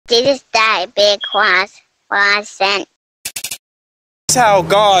Jesus died because was sent. That's how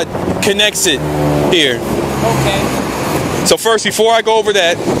God connects it here. Okay. So first, before I go over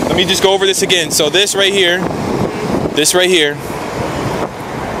that, let me just go over this again. So this right here, this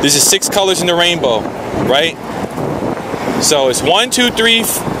is 6 colors in the rainbow, right? So it's 1, 2, 3,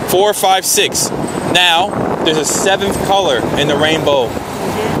 4, 5, 6. Now there's a 7th color in the rainbow.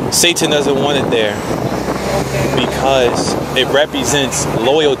 Satan doesn't want it there because it represents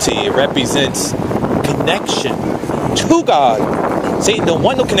loyalty. It represents connection to God. Satan don't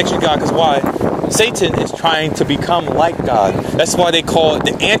want no connection to God because why? Satan is trying to become like God. That's why they call it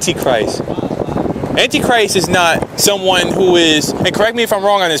the Antichrist. Antichrist is not someone who is, and correct me if I'm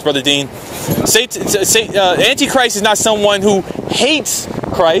wrong on this, Brother Dean. Antichrist is not someone who hates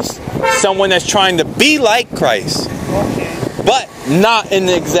Christ. Someone that's trying to be like Christ, but not in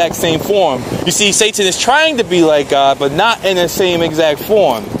the exact same form. You see, Satan is trying to be like God, but not in the same exact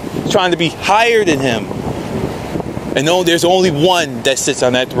form. He's trying to be higher than him. And no, there's only one that sits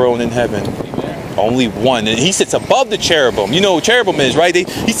on that throne in heaven. Only one. And he sits above the cherubim. You know what cherubim is, right?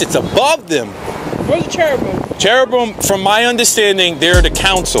 He sits above them. Where's the cherubim? Cherubim, from my understanding, they're the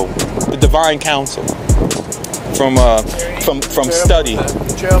council, the divine council. From study.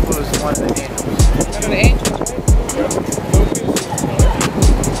 The cherubim is one of the angels. One of the angels, right?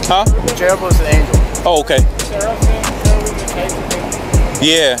 Huh? The cherubim is the angel. Oh, okay.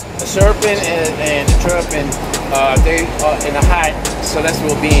 Yeah. The serpent and the cherubim, they are in a high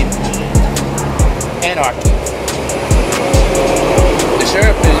celestial being anarchy. The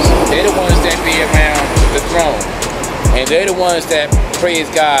cherubims, they're the ones that be around the throne, and they're the ones that praise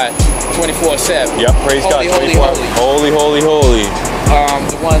God 24/7. Yep, praise God. Holy, holy, holy, holy.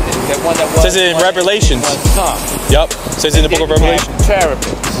 The one that was. Says it in Revelations. Yep. Says it in the book of Revelation.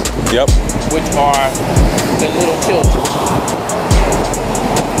 Cherubims. Yep. Which are the little children.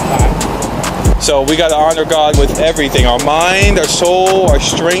 So we got to honor God with everything: our mind, our soul, our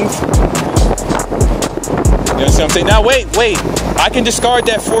strength. You understand what I'm saying? Now wait. I can discard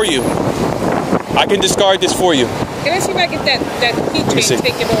that for you. I can discard this for you. Can I see if I get that keychain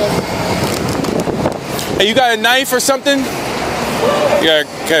taken off? Hey, you got a knife or something? You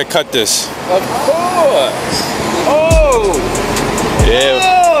gotta cut this. Of course. Oh. Yeah.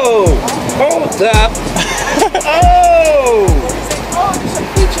 Oh. Hold up. Oh.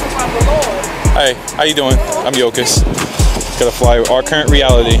 Hey, how you doing? I'm Yokas. Gotta fly with our current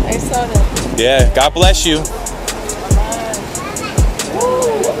reality. I saw that. Yeah, God bless you.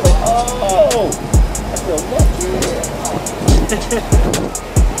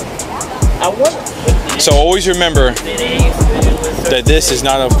 So always remember that this is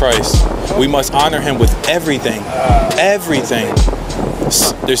not of Christ. We must honor him with everything. Everything.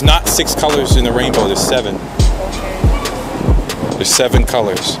 There's not 6 colors in the rainbow, there's 7. There's 7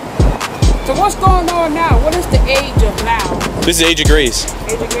 colors. So what's going on now? What is the age of now? This is the age of grace.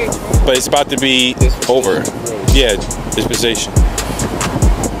 Age of grace, right? But it's about to be over. Yeah, dispensation.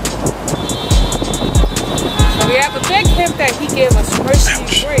 So we have to thank him that he gave us mercy and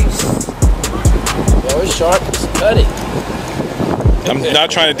grace. Yo, it's sharp. Cut it. I'm not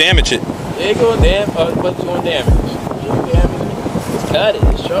trying to damage it. There you go, what's doing damage? Cut it.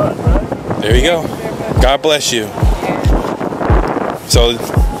 It's sharp, right? There you go. God bless you. So,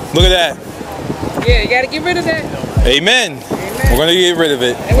 look at that. Yeah, you gotta get rid of that. Amen. We're going to get rid of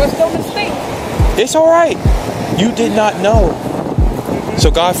it. It was no mistake. It's all right. You did not know. So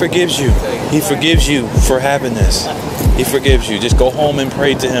God forgives you. He forgives you for having this. He forgives you. Just go home and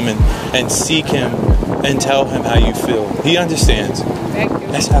pray to him and seek him and tell him how you feel. He understands. Thank you.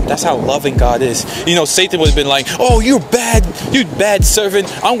 That's how loving God is. You know, Satan would have been like, oh, you bad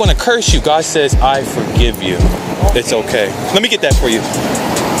servant. I'm going to curse you. God says, I forgive you. It's okay. Let me get that for you.